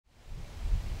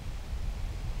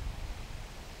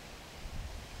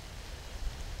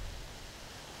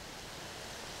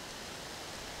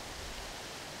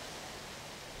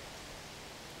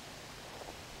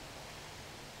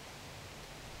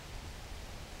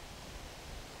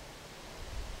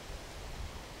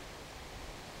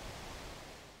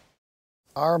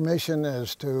Our mission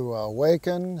is to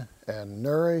awaken and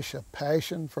nourish a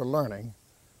passion for learning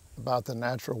about the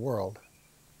natural world.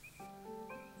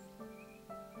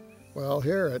 Well,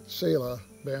 here at Selah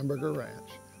Bamberger Ranch,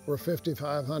 we're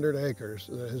 5,500 acres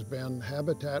that has been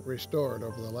habitat restored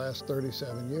over the last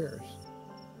 37 years.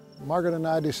 Margaret and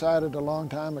I decided a long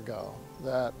time ago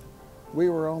that we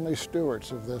were only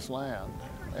stewards of this land,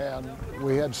 and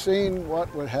we had seen what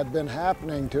had been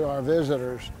happening to our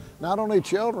visitors, not only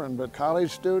children, but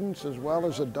college students as well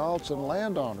as adults and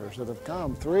landowners that have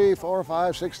come, 3, 4,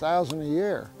 5, 6,000 a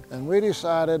year. And we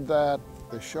decided that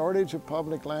the shortage of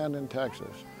public land in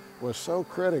Texas was so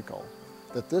critical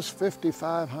that this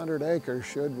 5,500 acres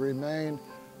should remain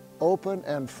open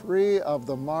and free of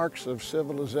the marks of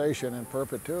civilization in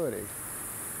perpetuity.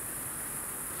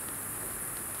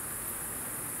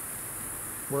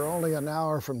 We're only an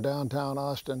hour from downtown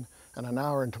Austin and an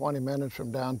hour and 20 minutes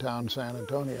from downtown San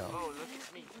Antonio.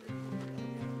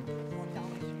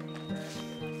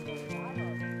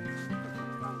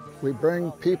 We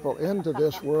bring people into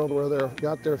this world where they've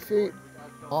got their feet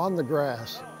on the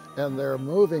grass and they're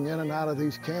moving in and out of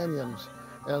these canyons,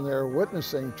 and they're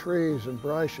witnessing trees and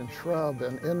brush and shrub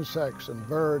and insects and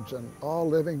birds and all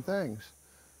living things.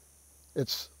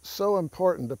 It's so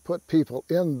important to put people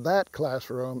in that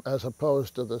classroom as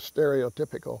opposed to the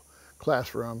stereotypical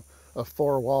classroom of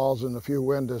 4 walls and a few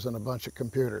windows and a bunch of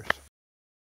computers.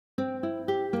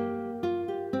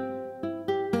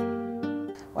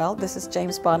 Well, this is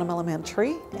James Bonham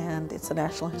Elementary, and it's a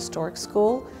National Historic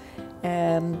School,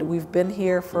 and we've been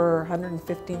here for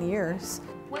 115 years.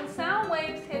 When sound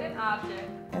waves hit an object,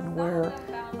 and we're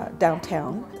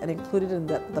downtown, and included in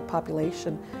the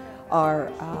population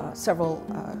are several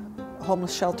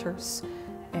homeless shelters,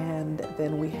 and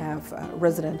then we have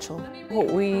residential. What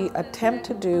we attempt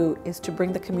to do is to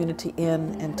bring the community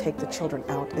in and take the children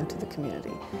out into the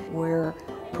community. We're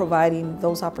providing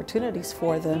those opportunities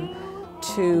for them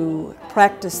to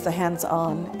practice the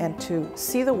hands-on and to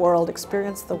see the world,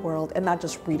 experience the world, and not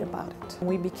just read about it.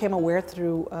 We became aware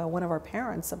through one of our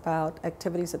parents about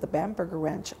activities that the Bamberger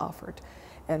Ranch offered.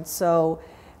 And so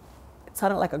it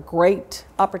sounded like a great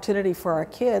opportunity for our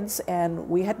kids, and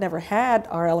we had never had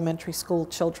our elementary school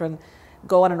children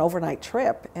go on an overnight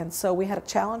trip. And so we had a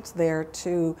challenge there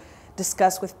to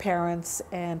discuss with parents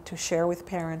and to share with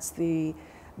parents the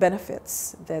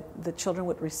benefits that the children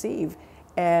would receive.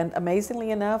 And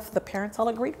amazingly enough, the parents all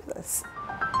agreed with us.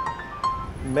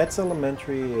 Metz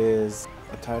Elementary is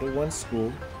a Title I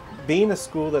school. Being a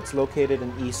school that's located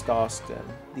in East Austin,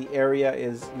 the area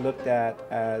is looked at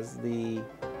as the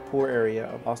poor area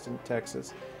of Austin,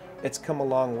 Texas. It's come a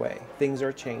long way. Things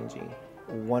are changing.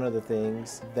 One of the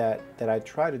things that I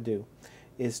try to do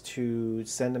is to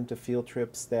send them to field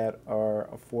trips that are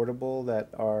affordable, that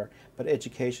are but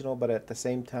educational, but at the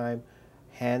same time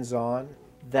hands-on.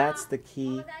 That's the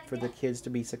key for the kids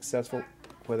to be successful,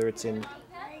 whether it's in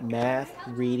math,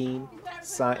 reading,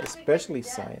 science, especially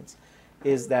science,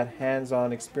 is that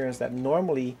hands-on experience that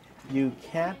normally you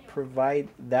can't provide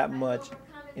that much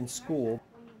in school.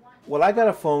 Well, I got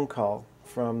a phone call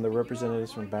from the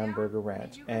representatives from Bamberger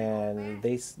Ranch, and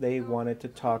they wanted to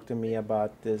talk to me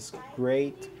about this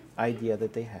great idea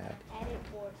that they had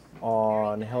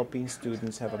on helping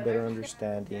students have a better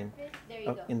understanding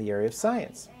in the area of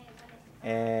science.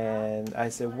 And I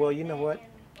said, well, you know what?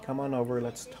 Come on over,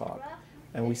 let's talk.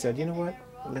 And we said, you know what?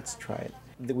 Let's try it.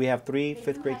 We have 3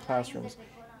 fifth grade classrooms.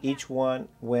 Each one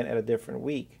went at a different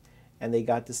week, and they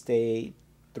got to stay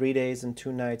 3 days and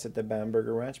 2 nights at the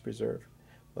Bamberger Ranch Preserve.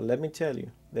 Well, let me tell you,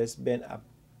 there's been a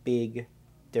big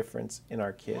difference in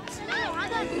our kids.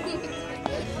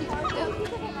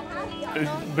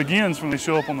 It begins when they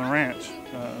show up on the ranch.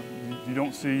 You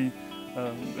don't see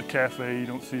a cafe, you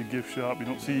don't see a gift shop, you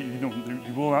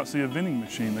will not see a vending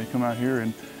machine. They come out here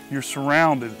and you're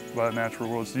surrounded by the natural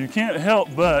world. So you can't help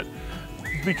but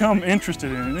become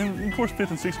interested in it. And of course, 5th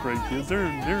and 6th grade kids, they're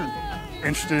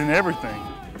interested in everything.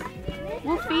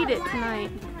 we'll feed it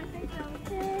tonight.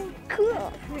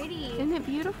 Cool. Pretty. Isn't it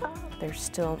beautiful? There's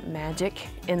still magic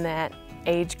in that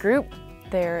age group.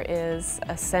 There is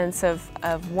a sense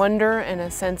of wonder and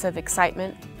a sense of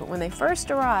excitement. But when they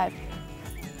first arrive,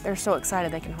 they're so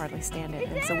excited they can hardly stand it.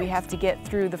 And so we have to get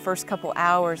through the first couple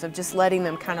hours of just letting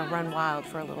them kind of run wild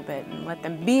for a little bit and let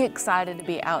them be excited to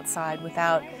be outside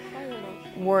without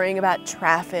worrying about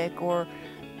traffic or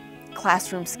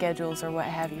classroom schedules or what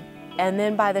have you. And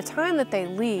then by the time that they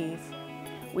leave,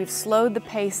 we've slowed the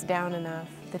pace down enough.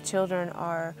 The children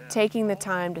are taking the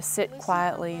time to sit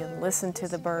quietly and listen to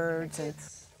the birds and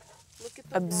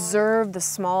observe the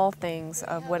small things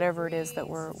of whatever it is that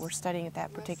we're studying at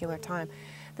that particular time.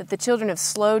 That the children have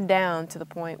slowed down to the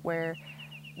point where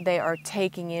they are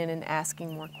taking in and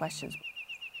asking more questions.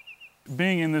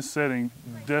 Being in this setting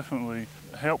definitely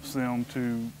helps them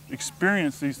to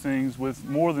experience these things with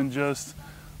more than just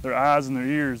their eyes and their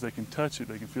ears. They can touch it,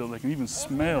 they can feel it, they can even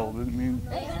smell. I mean,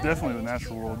 definitely the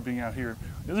natural world, being out here,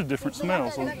 there's a different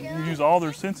smell. So you use all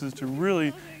their senses to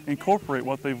really incorporate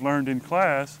what they've learned in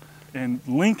class and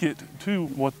link it to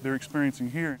what they're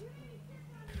experiencing here.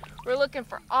 We're looking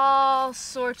for all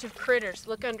sorts of critters.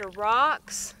 Look under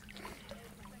rocks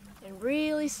and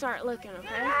really start looking, okay?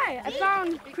 Hi, I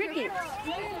found crickets.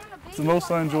 The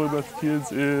most I enjoy about the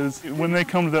kids is when they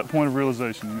come to that point of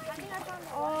realization.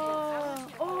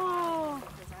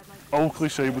 Old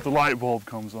cliche, but the light bulb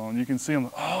comes on. You can see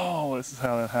them, oh, this is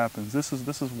how that happens. This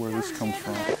is where this comes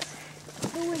from.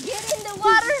 When we get in the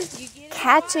water,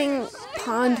 Catching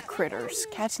pond critters,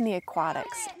 catching the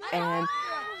aquatics, and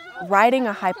writing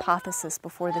a hypothesis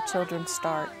before the children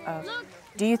start of,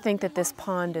 do you think that this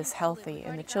pond is healthy?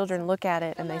 And the children look at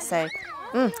it and they say,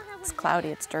 it's cloudy,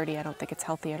 it's dirty, I don't think it's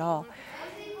healthy at all.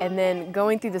 And then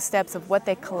going through the steps of what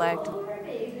they collect.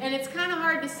 And it's kind of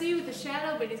hard to see with the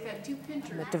shadow, but he's got two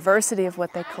pinchers. The diversity of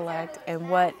what they collect and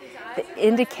what the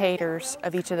indicators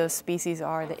of each of those species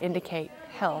are that indicate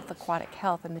health, aquatic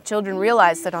health. And the children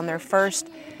realized that on their first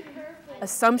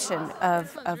assumption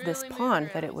of this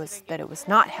pond that it was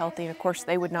not healthy, and of course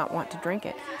they would not want to drink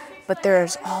it. But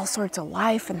there's all sorts of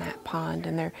life in that pond,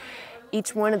 and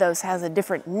each one of those has a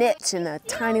different niche in a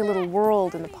tiny little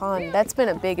world in the pond. That's been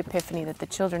a big epiphany, that the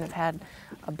children have had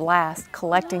a blast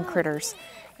collecting critters,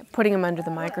 putting them under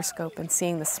the microscope and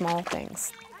seeing the small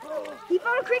things. he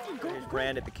found a cricket. His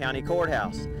brand at the county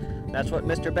courthouse. That's what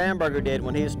Mr. Bamberger did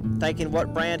when he was thinking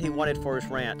what brand he wanted for his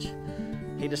ranch.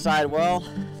 He decided, well,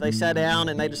 they sat down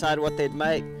and they decided what they'd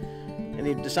make. And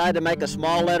he decided to make a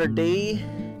small letter D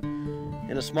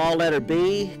and a small letter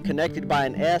B connected by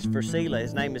an S for Selah.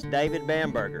 His name is David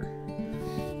Bamberger.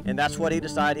 And that's what he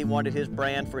decided he wanted his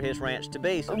brand for his ranch to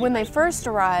be. When they first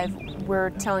arrive,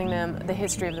 we're telling them the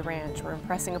history of the ranch. We're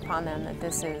impressing upon them that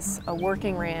this is a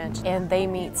working ranch, and they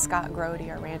meet Scott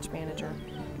Grody, our ranch manager,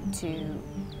 to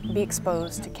be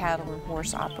exposed to cattle and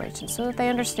horse operations so that they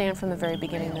understand from the very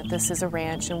beginning that this is a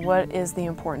ranch and what is the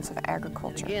importance of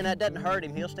agriculture. Again, that doesn't hurt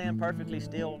him. He'll stand perfectly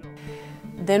still.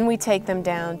 Then we take them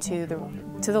down to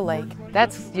the lake.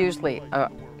 That's usually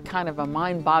a kind of a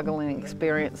mind-boggling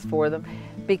experience for them,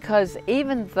 because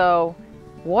even though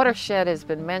watershed has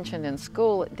been mentioned in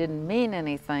school, it didn't mean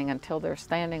anything until they're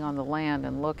standing on the land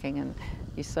and looking, and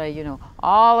you say, you know,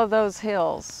 all of those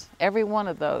hills, every one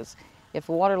of those, if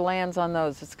water lands on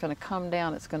those, it's going to come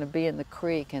down, it's going to be in the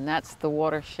creek, and that's the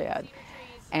watershed,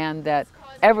 and that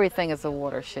everything is a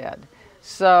watershed.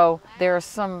 So there are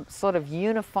some sort of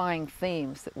unifying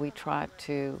themes that we try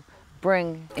to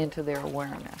bring into their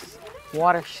awareness.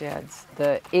 Watersheds,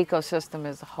 the ecosystem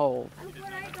as a whole.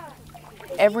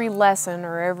 Every lesson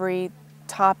or every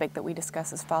topic that we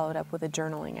discuss is followed up with a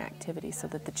journaling activity so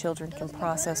that the children can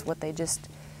process what they just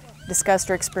discussed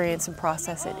or experienced and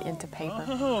process it into paper.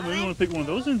 Oh, maybe you want to pick one of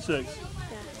those insects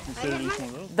instead of each one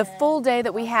of those. The full day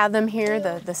that we have them here,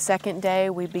 the second day,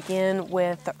 we begin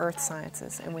with the earth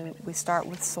sciences, and we start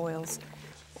with soils.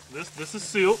 This is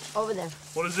silt. Over there.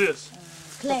 What is this?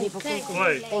 Clay.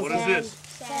 Clay. What is this?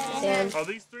 Sand. Are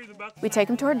these three about? We take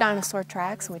them to our dinosaur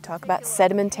tracks and we talk about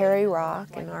sedimentary rock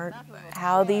and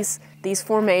how these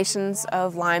formations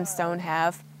of limestone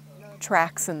have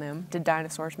tracks in them. Did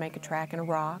dinosaurs make a track in a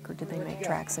rock, or did they make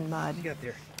tracks in mud?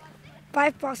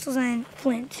 5 fossils and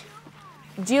flint.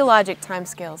 Geologic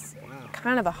timescales,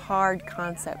 kind of a hard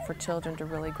concept for children to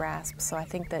really grasp. So I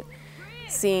think that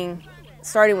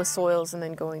starting with soils and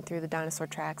then going through the dinosaur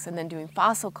tracks and then doing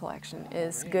fossil collection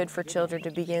is good for children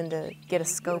to begin to get a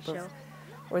scope of,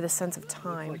 or the sense of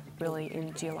time, really,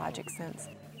 in geologic sense.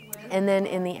 And then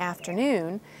in the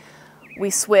afternoon,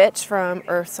 we switch from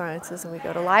earth sciences and we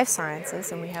go to life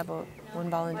sciences, and we have one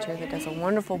volunteer that does a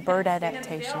wonderful bird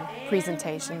adaptation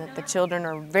presentation that the children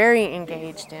are very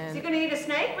engaged in. Is he going to eat a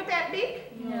snake with that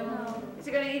beak? No. Is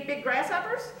he going to eat big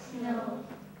grasshoppers? No.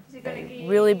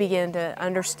 Really begin to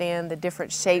understand the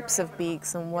different shapes of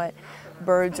beaks and what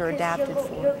birds are adapted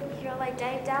for. He'll like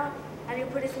dive down and he'll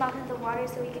put his mouth in the water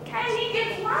so he can catch And he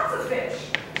gets lots of fish.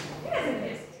 He doesn't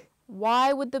miss.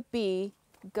 Why would the bee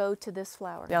go to this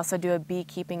flower? We also do a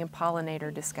beekeeping and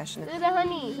pollinator discussion. Look at the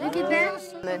honey. Look at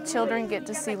that. The children get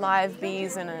to see live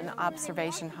bees in an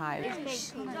observation hive.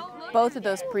 Both of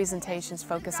those presentations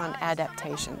focus on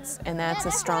adaptations, and that's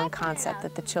a strong concept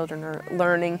that the children are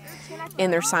learning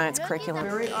in their science curriculum.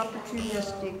 Very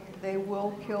opportunistic. They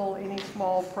will kill any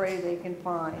small prey they can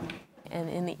find. And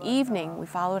in the evening, we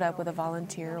followed up with a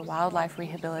volunteer, a wildlife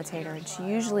rehabilitator, and she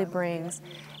usually brings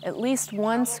at least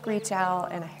one screech owl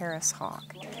and a Harris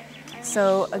hawk.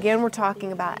 So again, we're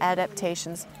talking about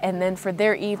adaptations. And then for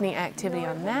their evening activity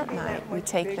on that night, we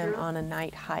take them on a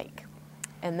night hike.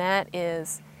 And that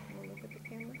is,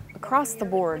 across the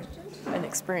board, an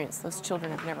experience those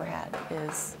children have never had,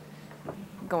 is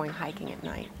going hiking at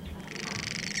night.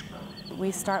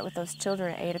 We start with those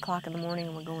children at 8 o'clock in the morning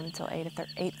and we're going until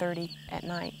 8:30 at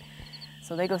night.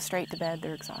 So they go straight to bed,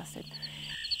 they're exhausted.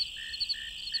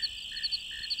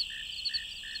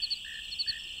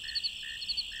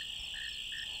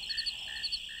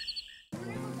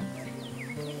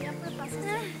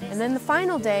 And then the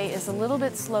final day is a little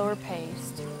bit slower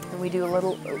paced, and we do a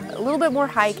little bit more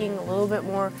hiking,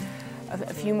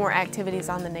 a few more activities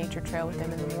on the nature trail with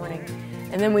them in the morning.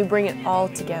 And then we bring it all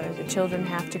together. The children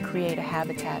have to create a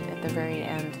habitat at the very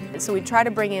end. So we try to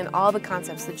bring in all the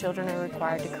concepts. The children are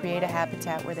required to create a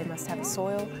habitat where they must have a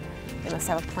soil, they must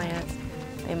have a plant,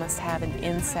 they must have an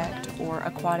insect or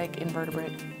aquatic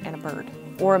invertebrate and a bird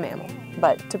or a mammal.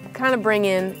 But to kind of bring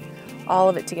in all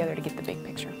of it together to get the big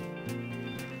picture.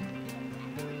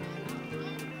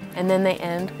 And then they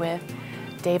end with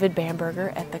David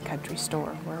Bamberger at the country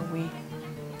store, where we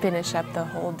finish up the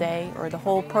whole day or the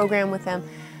whole program with them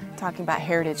talking about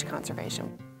heritage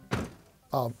conservation.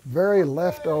 A very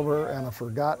leftover and a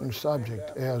forgotten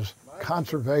subject is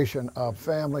conservation of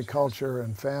family culture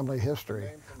and family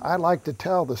history. I like to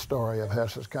tell the story of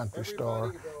Hess's Country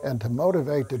Store and to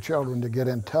motivate the children to get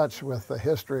in touch with the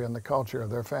history and the culture of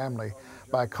their family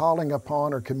by calling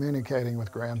upon or communicating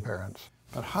with grandparents.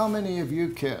 But how many of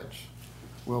you kids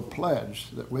will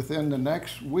pledge that within the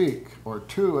next week or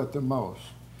two at the most,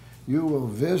 you will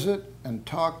visit and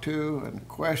talk to and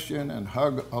question and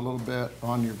hug a little bit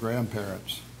on your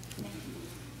grandparents?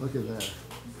 Look at there.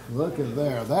 Look at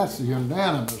there. That's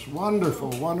unanimous.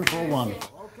 Wonderful, wonderful,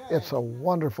 wonderful. It's a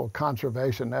wonderful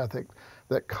conservation ethic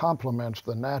that complements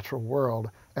the natural world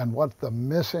and what's the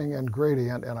missing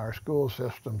ingredient in our school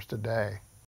systems today.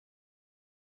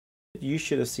 You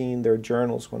should have seen their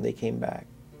journals when they came back.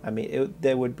 I mean,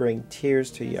 they would bring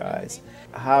tears to your eyes.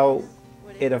 How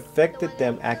it affected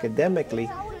them academically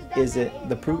is it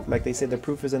the proof, like they say, the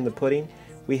proof is in the pudding.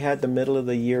 We had the middle of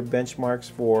the year benchmarks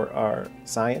for our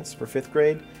science for 5th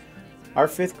grade. Our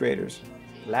 5th graders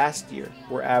last year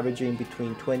were averaging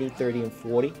between 20, 30, and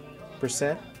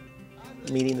 40%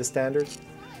 meeting the standards.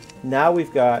 Now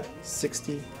we've got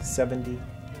 60, 70,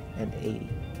 and 80.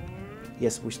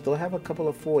 Yes, we still have a couple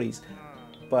of 40s,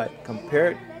 but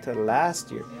compared to last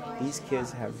year, these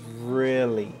kids have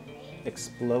really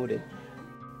exploded.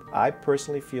 I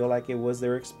personally feel like it was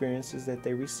their experiences that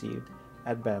they received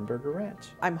at Bamberger Ranch.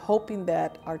 I'm hoping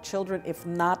that our children, if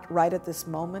not right at this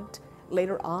moment,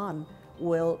 later on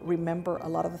will remember a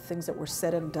lot of the things that were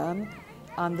said and done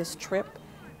on this trip,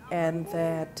 and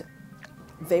that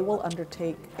they will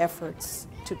undertake efforts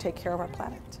to take care of our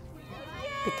planet,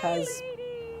 because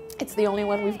it's the only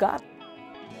one we've got.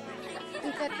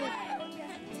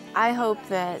 I hope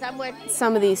that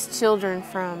some of these children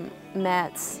from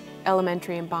Metz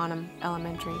Elementary and Bonham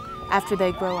Elementary, after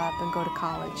they grow up and go to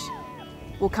college,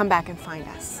 will come back and find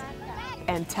us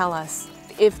and tell us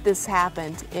if this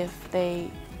happened, if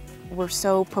they were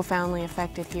so profoundly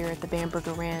affected here at the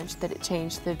Bamberger Ranch that it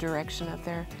changed the direction of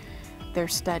their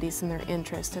studies and their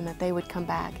interest, and that they would come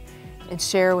back and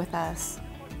share with us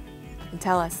and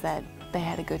tell us that they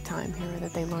had a good time here,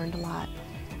 that they learned a lot,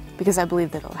 because I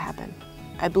believe that it'll happen.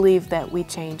 I believe that we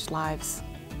changed lives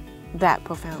that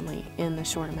profoundly in the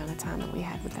short amount of time that we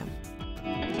had with them.